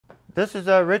This is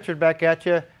Richard back at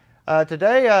you.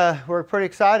 Today we're pretty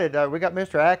excited. We got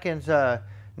Mr. Atkins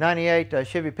 98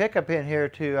 Chevy pickup in here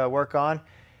to work on,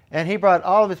 and he brought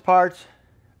all of his parts,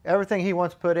 everything he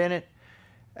wants put in it,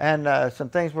 and some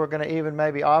things we're going to even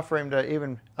maybe offer him to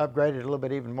even upgrade it a little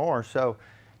bit even more. So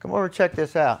come over and check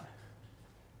this out.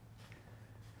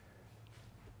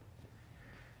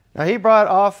 Now he brought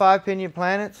all 5 pinion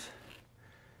planets,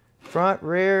 front,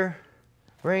 rear,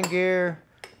 ring gear,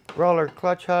 roller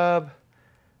clutch hub,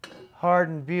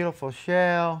 hardened beautiful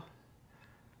shell,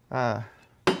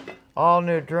 all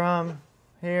new drum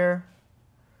here.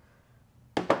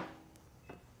 Get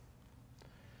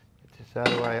this out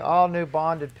of the way. All new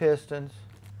bonded pistons,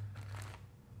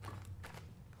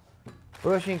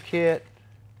 bushing kit,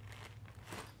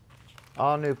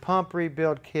 all new pump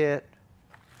rebuild kit,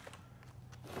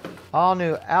 all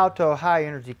new Alto high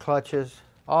energy clutches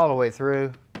all the way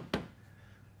through.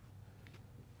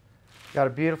 Got a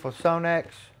beautiful Sonex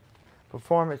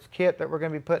performance kit that we're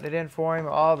going to be putting it in for him.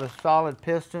 All the solid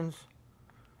pistons,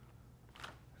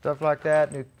 stuff like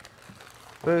that. New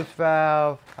boost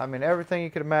valve. I mean, everything you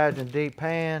could imagine. Deep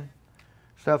pan,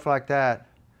 stuff like that.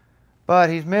 But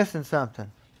he's missing something.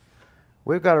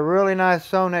 We've got a really nice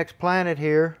Sonex Planet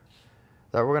here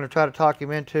that we're going to try to talk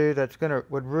him into.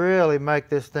 Would really make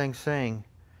this thing sing.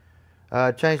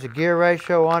 Change the gear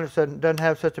ratio on it so it doesn't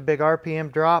have such a big RPM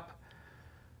drop.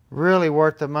 Really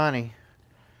worth the money.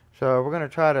 So we're going to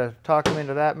try to talk him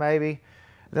into that maybe.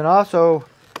 Then also,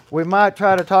 we might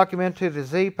try to talk him into the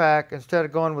Z-Pack instead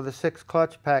of going with the 6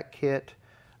 clutch pack kit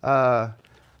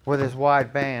with his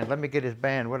wide band. Let me get his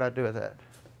band. What did I do with that?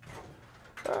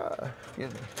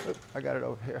 Excuse me. Oop, I got it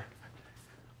over here.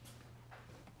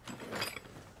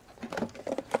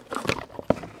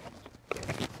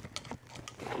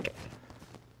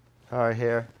 All right,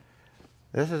 here.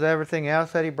 This is everything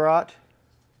else that he brought.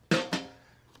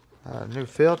 New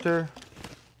filter,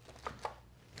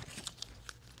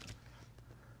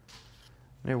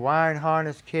 new wiring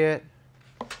harness kit,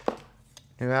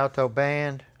 new Alto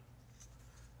band,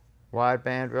 wide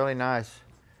band, really nice.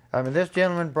 I mean, this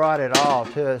gentleman brought it all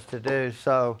to us to do,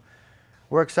 so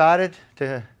we're excited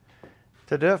to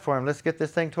do it for him. Let's get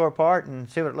this thing tore apart and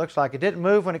see what it looks like. It didn't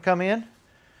move when it come in.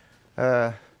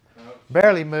 Nope.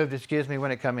 Barely moved, excuse me,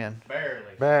 when it come in.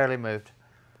 Barely. Barely moved.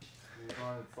 It was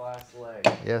on its last leg.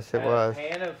 Yes, it Had was. a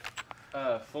pan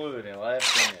of fluid and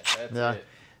left in it. That's Yeah. it.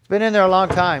 It's been in there a long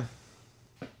time.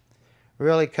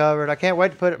 Really covered. I can't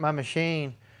wait to put it in my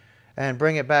machine and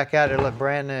bring it back out. It'll look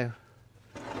brand new.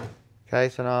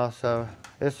 Case and all. So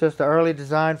it's just the early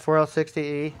design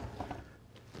 4L60E.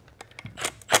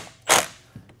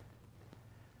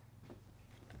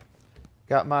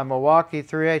 Got my Milwaukee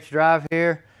 3H drive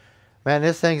here. Man,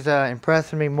 this thing's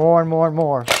impressing me more and more and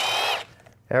more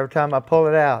every time I pull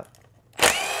it out.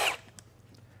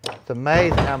 It's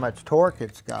amazing how much torque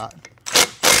it's got.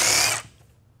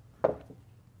 I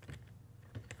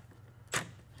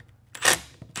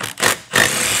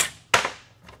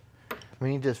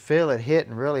mean, you just feel it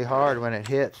hitting really hard when it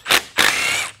hits.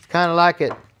 It's kind of like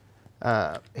it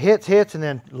hits and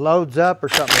then loads up or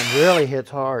something and really hits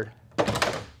hard.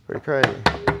 Pretty crazy.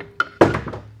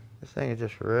 This thing is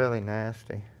just really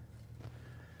nasty.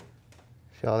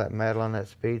 See all that metal on that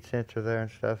speed sensor there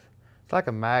and stuff? It's like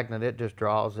a magnet. It just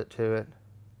draws it to it.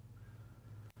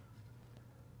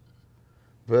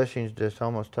 Bushing's just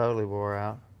almost totally wore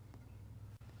out.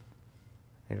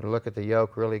 Need to look at the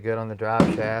yoke really good on the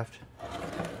drive shaft.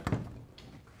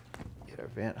 Get our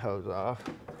vent hose off.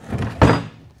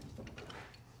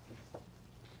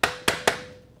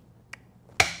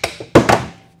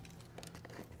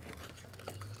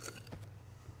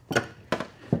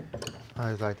 I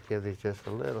always like to give these just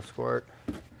a little squirt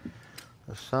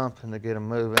of something to get them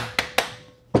moving.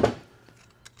 Kind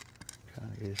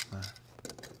of use my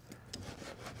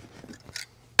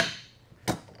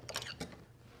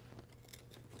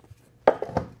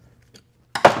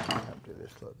I'll do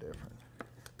this a little different.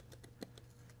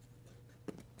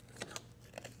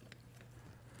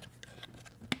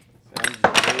 Sounds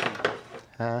gritty.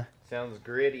 Huh? Sounds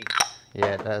gritty.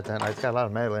 Yeah, it does. It's got a lot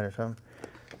of metal in it or something.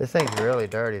 This thing's really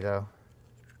dirty though.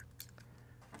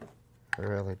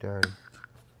 Really dirty.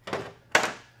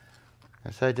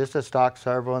 I say just a stock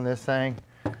servo in this thing.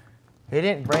 He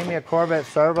didn't bring me a Corvette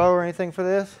servo or anything for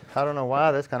this. I don't know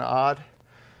why. That's kind of odd.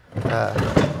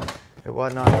 It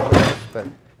wasn't on the list, but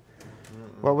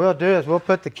what we'll do is we'll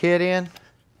put the kit in,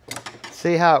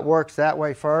 see how it works that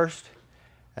way first,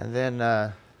 and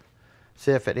then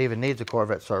see if it even needs a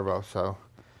Corvette servo. So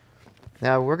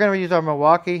now we're going to use our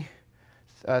Milwaukee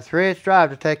 3H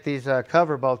drive to take these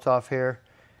cover bolts off here.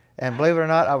 And believe it or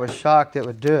not, I was shocked it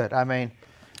would do it. I mean,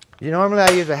 Normally I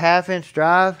use a 1/2-inch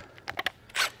drive.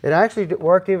 It actually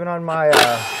worked even on my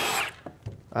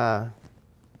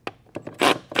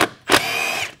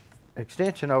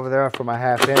extension over there for my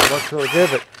 1/2-inch. Works really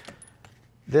good, but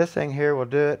this thing here will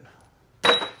do it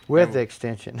with the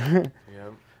extension. Yep.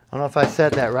 I don't know if I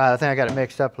said that right. I think I got it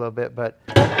mixed up a little bit, but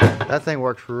that thing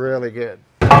works really good.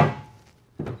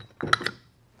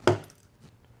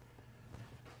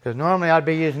 Because normally I'd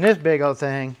be using this big old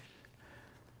thing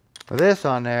with this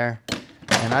on there,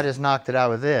 and I just knocked it out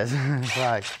with this. It's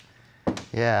like,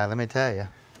 yeah, let me tell you.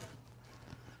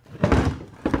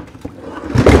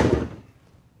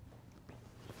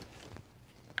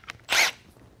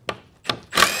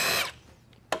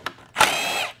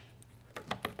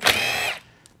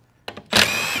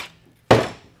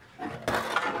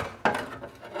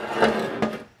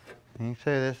 You can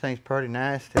see this thing's pretty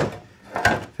nasty.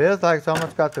 Feels like it's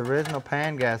almost got the original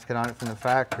pan gasket on it from the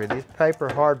factory. These paper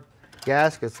hard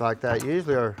gaskets like that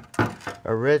usually are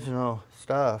original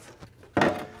stuff.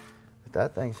 But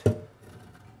that thing's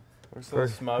Looks a little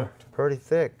smoked. pretty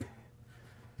thick.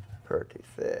 Pretty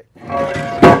thick.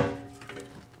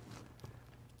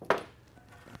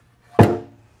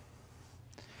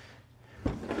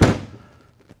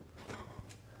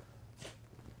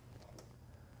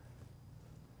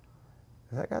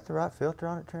 Has that got the right filter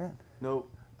on it, Trent? Nope.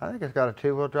 I think it's got a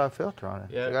 2-wheel drive filter on it.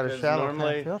 Yeah, It's got a 'cause shallow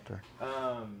normally- pan filter.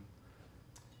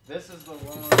 This is the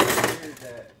one here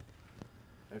that.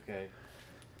 Okay.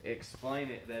 Explain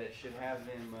it that it should have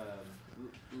them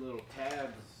little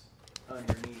tabs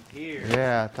underneath here.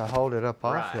 Yeah, to hold it up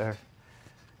off Right. there.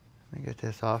 Let me get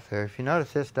this off there. If you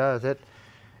notice, this does it.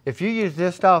 If you use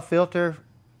this style filter,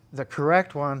 the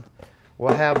correct one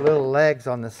will have little legs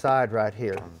on the side right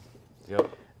here. Yep.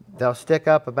 They'll stick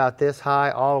up about this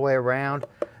high all the way around.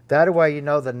 That way you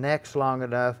know the neck's long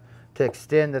enough to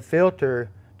extend the filter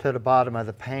to the bottom of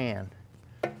the pan.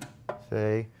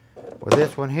 See? Well,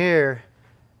 this one here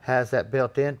has that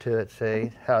built into it,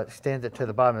 see? How it extends it to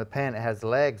the bottom of the pan, it has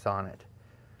legs on it.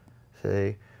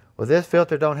 See? Well, this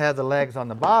filter don't have the legs on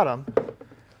the bottom,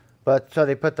 but so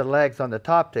they put the legs on the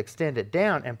top to extend it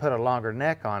down and put a longer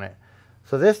neck on it.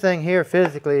 So this thing here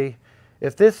physically,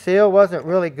 if this seal wasn't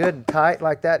really good and tight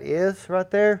like that is right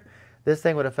there, this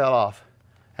thing would have fell off.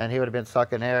 And he would have been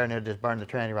sucking air and it would just burn the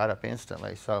tranny right up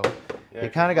instantly. So Yeah, you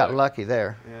kind of got lucky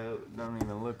there. Yeah, it don't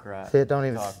even look right. See, it don't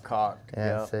even... It's all cocked.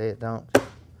 Yeah, Yep. see, it don't.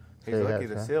 He's see, lucky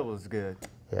that's, the seal was good.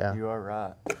 Yeah. You are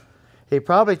right. He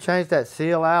probably changed that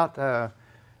seal out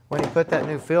when he put that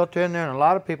new filter in there, and a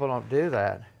lot of people don't do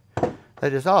that. They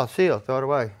just, oh, seal, throw it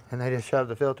away. And they just shove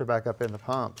the filter back up in the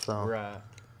pump, so. Right.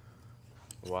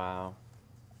 Wow.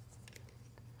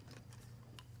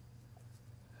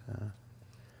 Your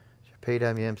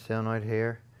PWM solenoid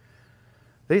here.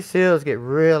 These seals get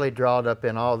really drawed up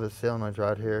in all the solenoids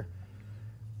right here.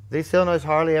 These solenoids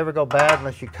hardly ever go bad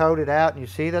unless you coat it out and you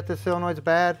see that the solenoid's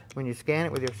bad when you scan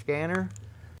it with your scanner.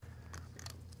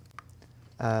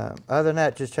 Other than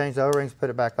that, just change the O-rings, put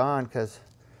it back on, because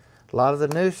a lot of the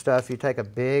new stuff, you take a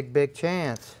big, big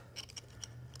chance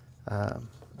of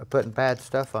putting bad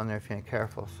stuff on there if you ain't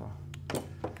careful. So,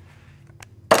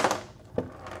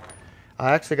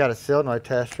 I actually got a solenoid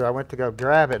tester. I went to go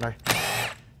grab it,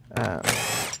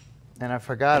 and I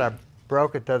forgot I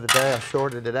broke it the other day. I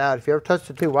shorted it out. If you ever touch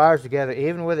the two wires together,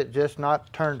 even with it just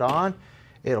not turned on,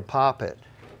 it'll pop it.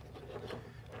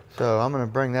 So I'm going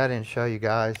to bring that in and show you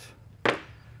guys.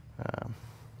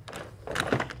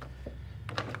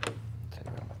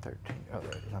 Oh,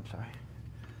 there it is. I'm sorry.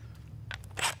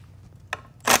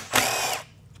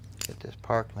 Get this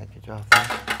park linkage off there.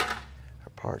 Or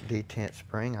park detent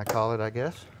spring, I call it, I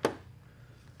guess.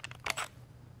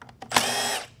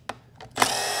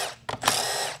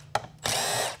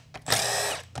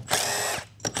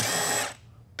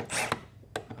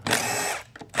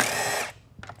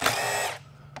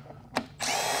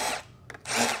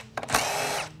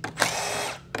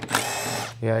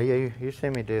 Yeah, you see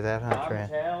me do that, huh, I'm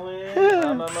Trent? telling.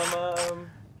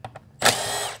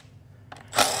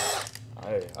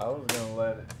 Hey, I was gonna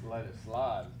let it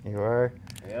slide. You were?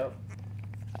 Yep.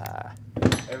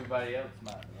 Everybody else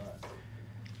might not.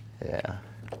 Yeah.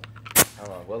 Hold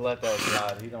on, we'll let that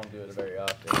slide. He don't do it very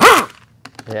often.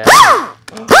 Yeah.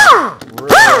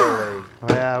 Really?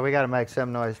 Well, we got to make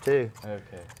some noise too.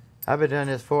 Okay. I've been doing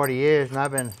this 40 years, and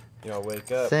I've been Y'all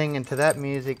wake up. singing to that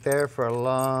music there for a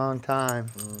long time.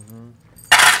 Mm-hmm.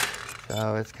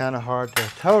 So it's kind of hard to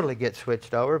totally get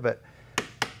switched over, but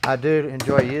I do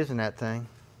enjoy using that thing.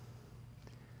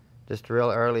 Just a real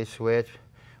early switch,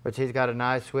 which he's got a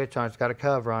nice switch on. It's got a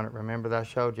cover on it. Remember that I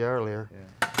showed you earlier. Yeah.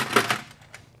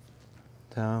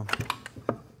 So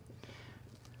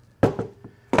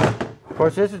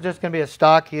course, this is just going to be a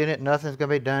stock unit. Nothing's going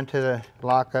to be done to the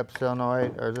lockup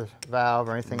solenoid or the valve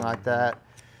or anything like that.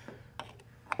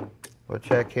 We'll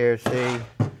check here, see.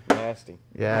 Nasty.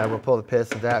 Yeah, we'll pull the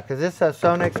pistons out. Because this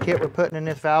Sonex kit we're putting in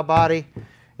this valve body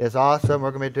is awesome.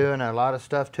 We're going to be doing a lot of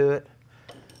stuff to it.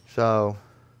 So,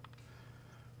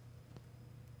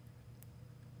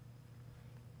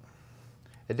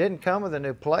 it didn't come with a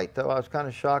new plate, though. I was kind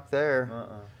of shocked there.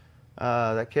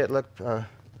 That kit looked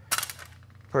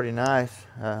pretty nice,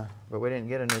 but we didn't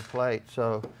get a new plate.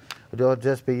 So, we'll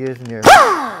just be using your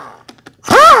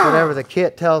whatever the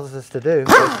kit tells us to do,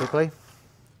 basically.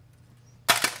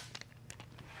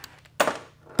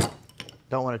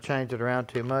 Don't want to change it around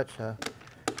too much.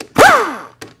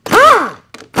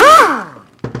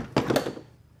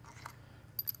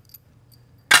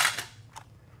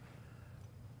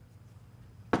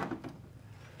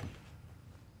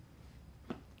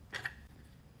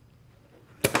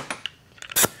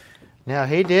 Now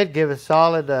he did give us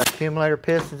solid accumulator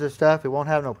pistons and stuff. It won't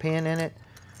have no pin in it.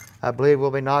 I believe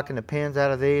we'll be knocking the pins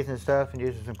out of these and stuff and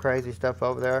using some crazy stuff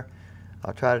over there.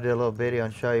 I'll try to do a little video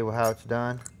and show you how it's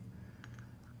done.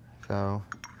 So,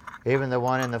 even the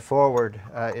one in the forward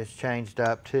is changed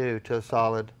up too to a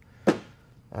solid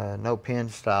no pin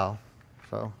style.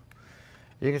 So,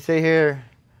 you can see here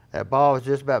that ball was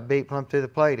just about beat plumb through the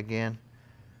plate again.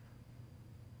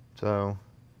 So,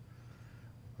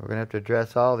 we're going to have to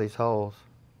address all these holes.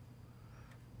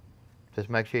 Just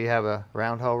make sure you have a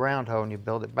round hole, and you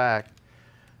build it back.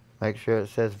 Make sure it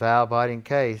says valve body and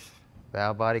case,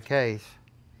 valve body case.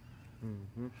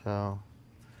 So,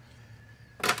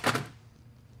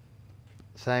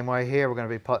 same way here, we're going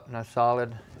to be putting a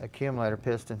solid accumulator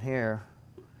piston here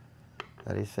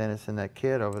that he sent us in that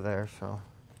kit over there. So,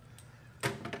 it's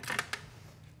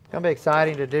going to be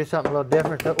exciting to do something a little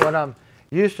different than what I'm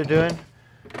used to doing,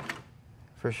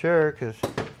 for sure, because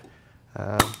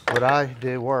what I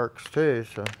do works too.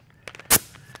 So,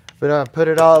 but I'll put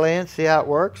it all in, see how it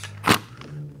works.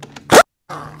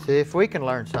 See if we can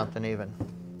learn something even,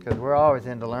 because we're always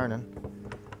into learning.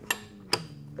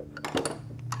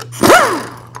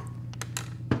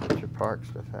 Get your park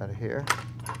stuff out of here.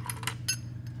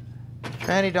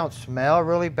 Tranny don't smell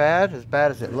really bad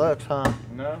as it looks, huh?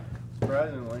 No,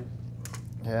 surprisingly.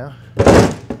 Yeah.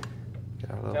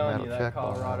 I'm telling you, that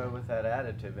Colorado with that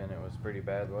additive in it was pretty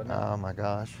bad, wasn't it? Oh my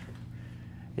gosh.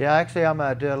 Yeah, actually I'm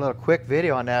going to do a little quick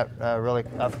video on that. Really,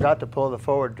 I forgot to pull the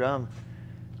forward drum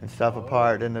and stuff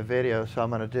apart in the video, so I'm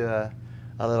going to do a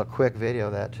little quick video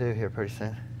of that too here pretty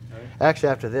soon. Okay. Actually,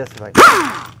 after this, if I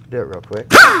can do it real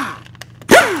quick.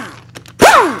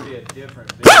 It'll be a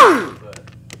different video, but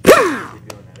you're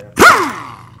doing it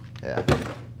after. Yeah.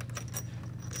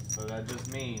 So that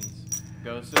just means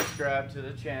go subscribe to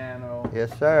the channel.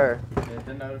 Yes, sir. Hit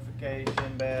the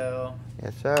notification bell.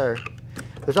 Yes, sir.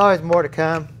 There's always more to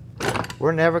come.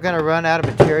 We're never going to run out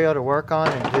of material to work on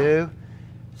and do.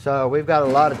 So we've got a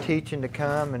lot of teaching to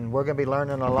come, and we're going to be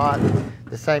learning a lot at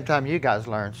the same time you guys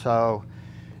learn. So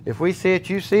if we see it,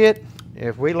 you see it.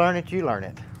 If we learn it, you learn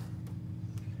it.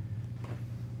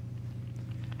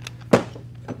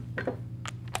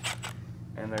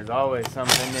 And there's always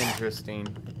something interesting.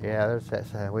 Yeah, there's that.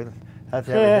 That's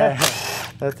every day.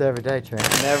 That's every day,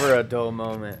 Trent. Never a dull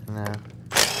moment. No.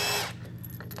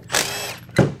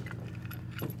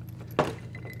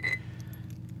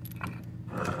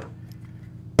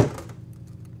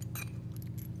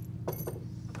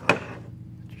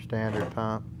 Your standard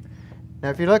pump. Now,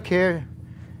 if you look here,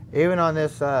 even on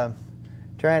this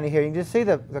tranny here, you can just see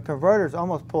the converter's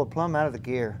almost pulled plumb out of the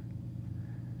gear.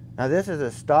 Now, this is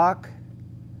a stock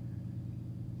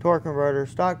torque converter,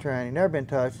 stock tranny, never been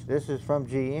touched. This is from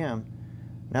GM.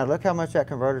 Now look how much that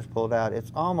converter's pulled out.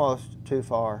 It's almost too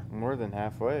far. More than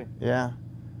halfway. Yeah.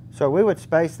 So we would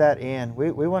space that in.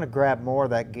 We want to grab more of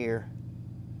that gear.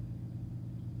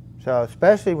 So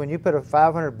especially when you put a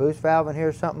 500 boost valve in here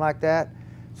or something like that,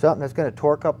 something that's going to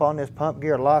torque up on this pump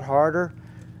gear a lot harder,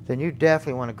 then you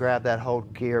definitely want to grab that whole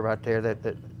gear right there,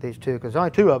 these two, because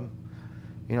only two of them.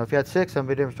 You know, if you had six of them, it'd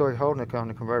be a different story holding it on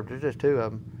the converter. There's just two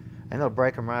of them. And they'll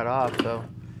break them right off. So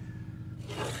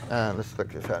let's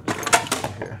look this out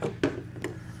here.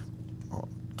 We'll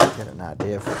get an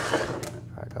idea if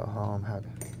I go home.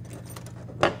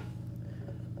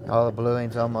 All the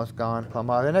bluing's almost gone. Plumb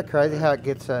off. Isn't that crazy how it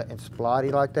gets it's splotty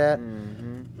like that?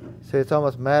 Mm-hmm. See, it's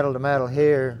almost metal to metal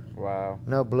here. Wow.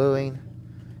 No bluing.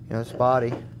 You know,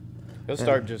 spotty. You'll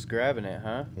start just grabbing it,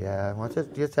 huh? Yeah. Once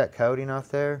it gets that coating off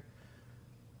there,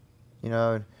 you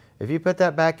know. If you put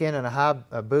that back in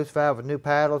a boost valve with new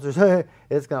paddles, it's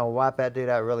going to wipe that dude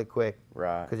out really quick.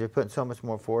 Right. Because you're putting so much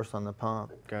more force on the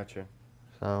pump. Gotcha.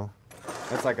 So,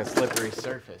 That's like a slippery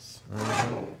surface.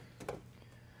 Mm-hmm.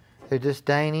 They're just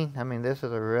staining. I mean, this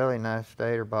is a really nice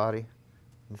stator body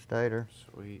and stator.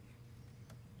 Sweet.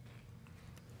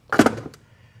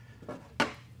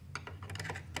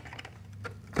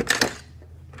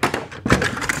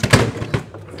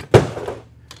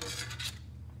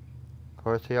 Of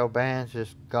course, the old band's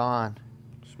just gone.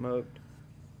 Smoked.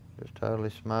 Just totally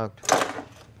smoked.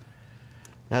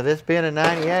 Now, this being a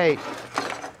 98,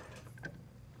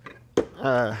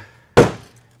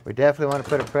 we definitely want to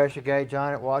put a pressure gauge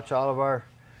on it, watch all of our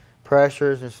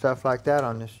pressures and stuff like that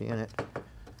on this unit.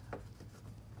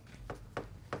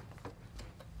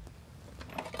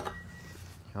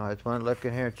 I just want to look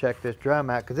in here and check this drum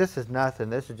out, because this is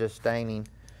nothing. This is just staining.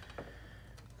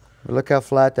 But look how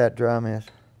flat that drum is.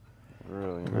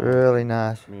 Really nice. Really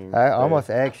nice. Almost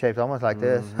egg-shaped, almost like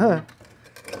this. Mm-hmm.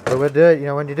 But we'll do it, you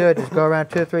know, when you do it, just go around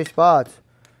 2 or 3 spots.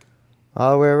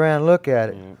 All the way around, look at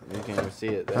it. Yeah, you can't even see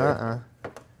it there.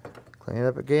 Clean it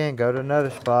up again, go to another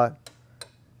spot.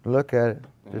 Look at it.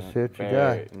 Just see what you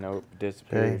got. Nope, See,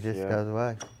 disappears. it just yeah. goes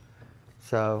away.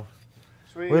 So,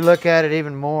 Sweet. we look at it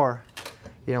even more.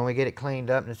 You know, we get it cleaned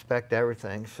up and inspect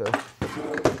everything. So,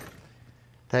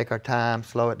 take our time,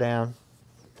 slow it down.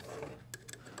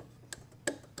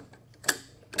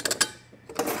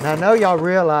 Now, I know y'all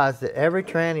realize that every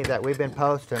tranny that we've been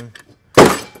posting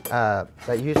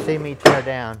that you see me tear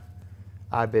down,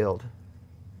 I build.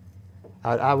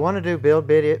 I want to do build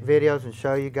videos and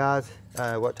show you guys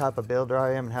what type of builder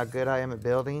I am and how good I am at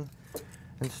building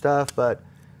and stuff, but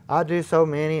I do so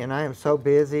many and I am so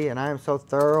busy and I am so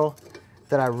thorough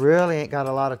that I really ain't got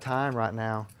a lot of time right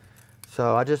now.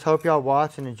 So I just hope y'all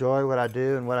watch and enjoy what I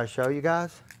do and what I show you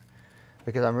guys,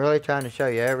 because I'm really trying to show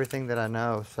you everything that I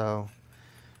know. So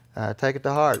take it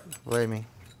to heart, believe me.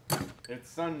 It's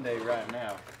Sunday right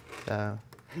now. So,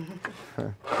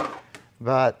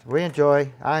 but we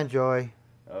enjoy. I enjoy.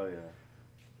 Oh yeah.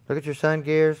 Look at your sun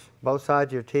gears, both sides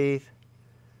of your teeth,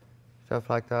 stuff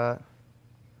like that.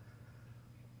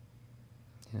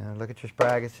 You know, look at your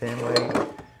sprag assembly.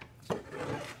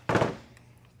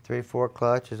 3/4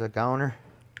 clutch is a goner.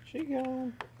 She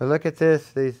gone. But look at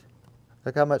this.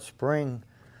 Look how much spring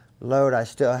load I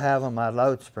still have on my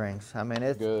load springs. I mean,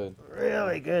 it's good.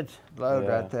 Really good load Yeah.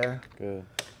 right there. Good.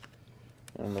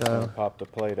 I'm just So- gonna pop the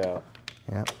plate out.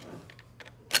 Yep.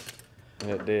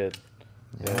 And it did.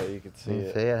 Yeah. Yeah, you could see You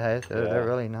it. see it? Hey, they're Yeah.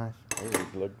 really nice.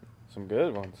 Ooh, look, some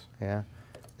good ones. Yeah.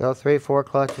 The old 3/4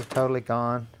 clutch is totally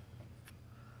gone.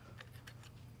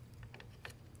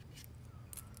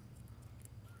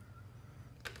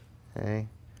 Okay.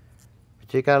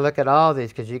 But you gotta look at all these,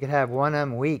 because you could have one of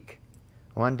them weak,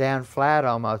 one down flat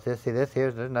almost. This, see, this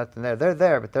here's, there's nothing there. They're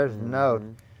there, but there's no,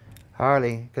 Mhm.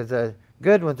 hardly, because the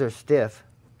good ones are stiff.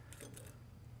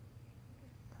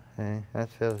 Okay, that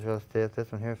feels real stiff.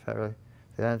 This one here felt really,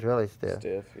 see, that's really stiff.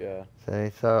 Stiff, yeah.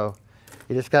 See, so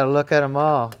you just got to look at them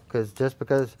all, because just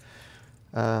because,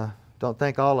 don't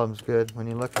think all of them's good when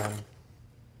you look at them.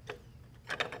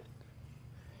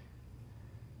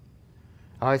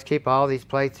 I always keep all these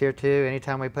plates here too.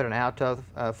 Anytime we put an Alto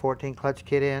 14 clutch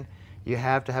kit in, you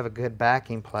have to have a good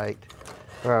backing plate,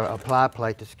 or a apply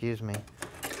plate, excuse me.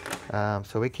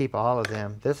 So we keep all of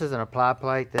them. This is an apply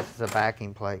plate, this is a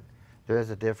backing plate. There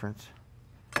is a difference.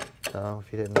 So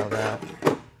if you didn't know that.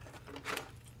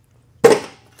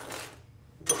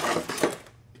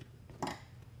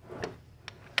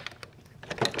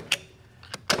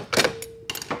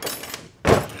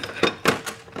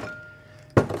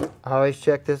 Always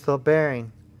check this little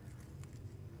bearing.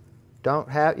 You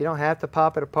don't have to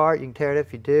pop it apart. You can tear it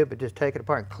if you do, but just take it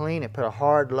apart and clean it. Put a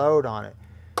hard load on it.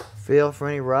 Feel for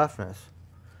any roughness.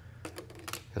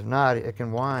 If not, it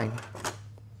can whine.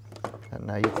 And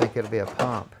now you think it'll be a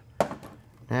pump.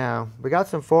 Now, we got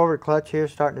some forward clutch here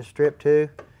starting to strip too.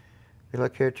 If you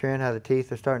look here, Trent, how the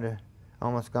teeth are starting to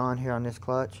almost gone here on this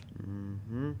clutch.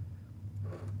 Mm-hmm.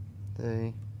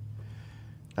 See?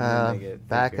 then they get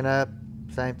Backing thicker. up,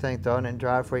 same thing, throwing it in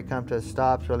drive before you come to a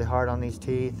stop. It's really hard on these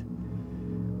teeth.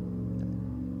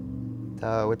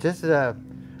 So, which this is I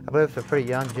believe it's a pretty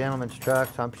young gentleman's truck,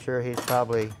 so I'm sure he's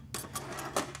probably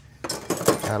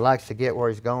likes to get where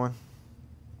he's going.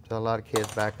 So a lot of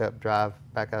kids back out of the drive,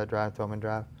 throw them in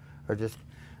drive, or just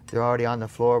they're already on the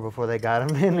floor before they got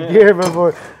them in the gear,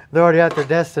 before they're already at their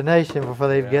destination before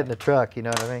they even get in the truck. You know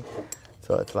what I mean?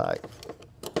 So it's like,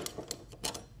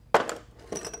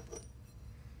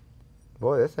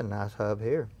 boy, this is a nice hub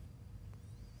here.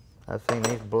 I've seen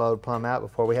these blowed plumb out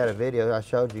before. We had a video I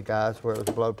showed you guys where it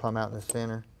was blowed plumb out in the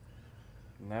center.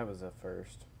 And that was a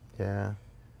first. Yeah.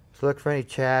 Let's look for any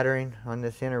chattering on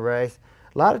this inner race.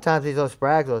 A lot of times these little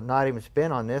sprags will not even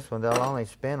spin on this one. They'll only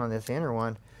spin on this inner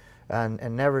one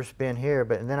and never spin here.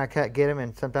 But and then I can't get them,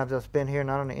 and sometimes they'll spin here,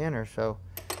 not on the inner. So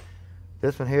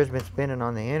this one here's been spinning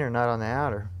on the inner, not on the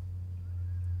outer.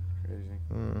 Crazy.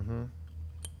 Mm-hmm.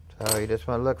 So you just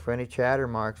want to look for any chatter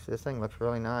marks. This thing looks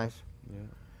really nice. Yeah.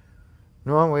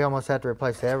 Normally we almost have to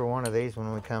replace every one of these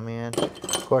when we come in.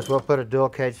 Of course, we'll put a dual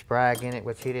cage sprag in it,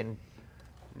 which he didn't.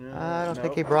 I don't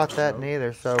think he brought that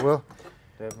neither. So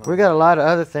we got a lot of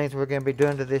other things we're going to be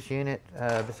doing to this unit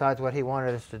besides what he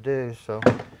wanted us to do. So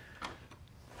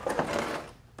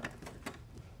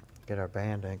get our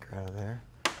band anchor out of there.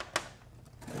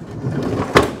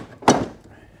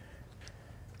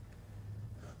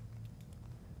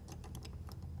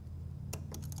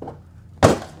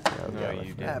 No,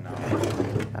 you did not.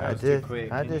 I was too did.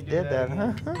 quick. I Can you just do did that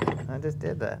that. again? I just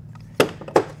did that.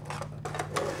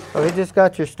 So we just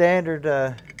got your standard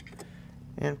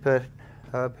input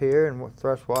hub here and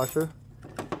thrust washer.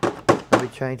 We'll be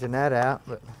changing that out.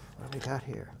 But what do we got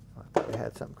here? I thought we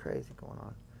had something crazy going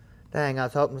on. Dang, I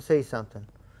was hoping to see something.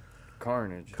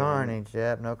 Carnage. Carnage,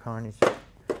 yeah, no carnage.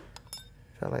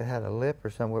 Felt like it had a lip or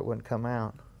something where it wouldn't come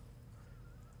out.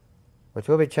 Which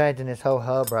we'll be changing this whole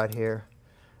hub right here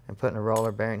and putting a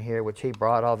roller bearing here, which he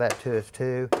brought all that to us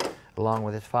too, along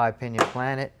with his 5-pinion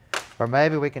Planet. Or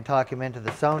maybe we can talk him into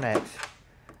the Sonex.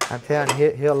 I'm telling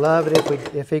you, he'll love it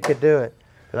if he could do it.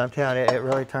 But I'm telling you, it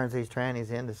really turns these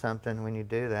trannies into something when you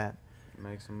do that. It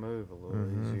makes them move a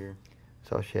little easier.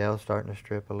 So shell's starting to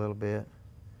strip a little bit.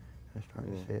 I'm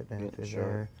starting to see it down getting through sharp.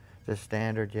 there. Just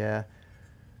standard, yeah.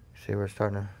 See, we're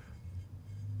starting to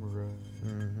Right.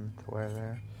 to wear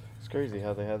there. It's crazy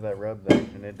how they have that rub there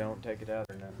and it don't take it out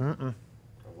or nothing. Mm-mm.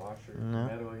 A washer, No.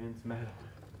 metal against metal.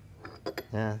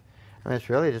 Yeah. I mean, it's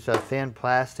really just a thin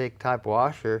plastic type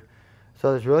washer.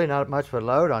 So there's really not much of a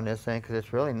load on this thing because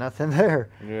it's really nothing there.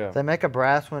 Yeah. They make a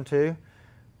brass one too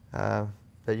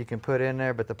that you can put in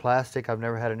there, but the plastic, I've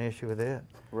never had an issue with it.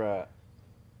 Right.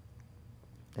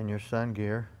 And your sun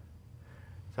gear.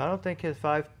 So I don't think his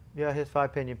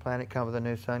 5-pinion Planet comes with a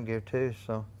new sun gear too,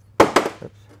 so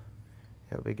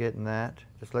he'll be getting that.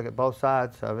 Just look at both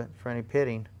sides of it for any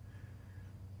pitting.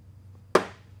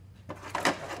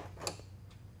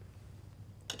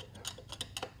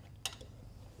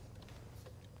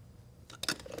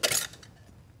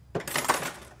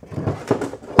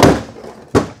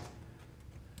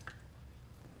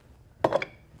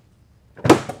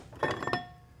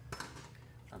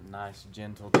 A nice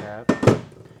gentle tap.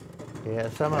 Yeah,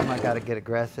 some of them I got to get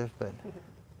aggressive, but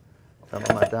some of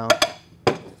them I don't.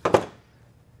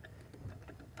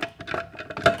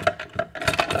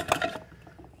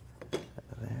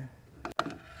 There.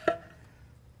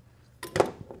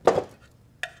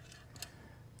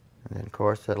 And then, of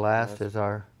course, the last is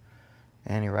our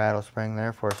anti-rattle spring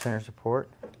there for our center support.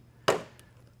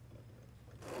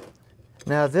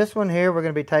 Now, this one here, we're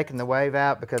going to be taking the wave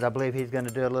out because I believe he's going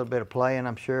to do a little bit of playing,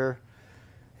 I'm sure.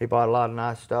 He bought a lot of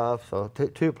nice stuff so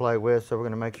to play with, so we're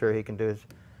going to make sure he can do his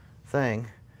thing.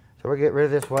 So we'll get rid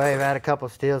of this wave, add a couple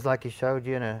of steels like he showed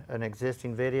you in an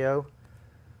existing video.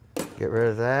 Get rid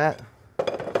of that.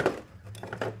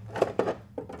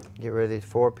 Get rid of these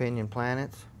 4-pinion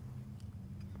Planets.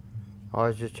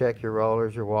 Always just check your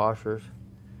rollers, your washers.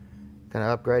 Going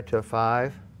to upgrade to a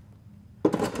 5.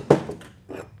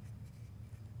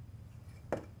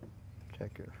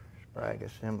 Check your sprag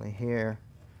assembly here.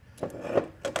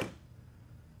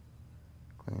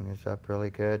 Clean this up really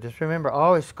good. Just remember,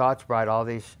 always Scotch-Brite all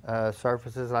these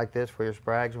surfaces like this for your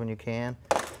sprags when you can.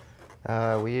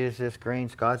 We use this green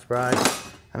Scotch-Brite.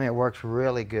 I mean, it works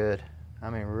really good. I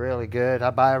mean, really good.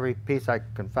 I buy every piece I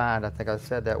can find. I think I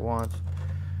said that once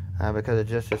because it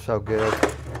just is so good.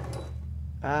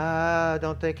 I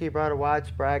don't think he brought a wide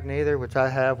sprag neither, which I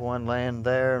have one laying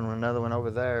there and another one over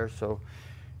there. So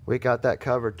we got that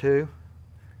covered too.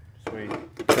 Sweet.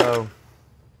 So,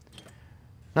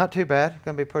 not too bad.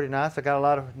 Gonna be pretty nice. I got a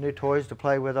lot of new toys to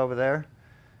play with over there.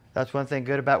 That's one thing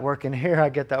good about working here. I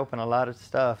get to open a lot of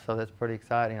stuff, so that's pretty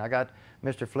exciting. I got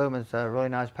Mr. Fluman's really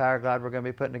nice power glide we're gonna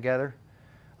be putting together.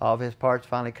 All of his parts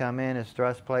finally come in, his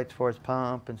thrust plates for his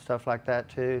pump and stuff like that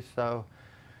too. So,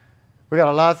 we got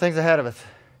a lot of things ahead of us.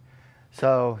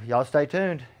 So, y'all stay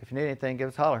tuned. If you need anything, give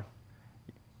us a holler.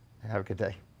 Have a good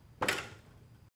day.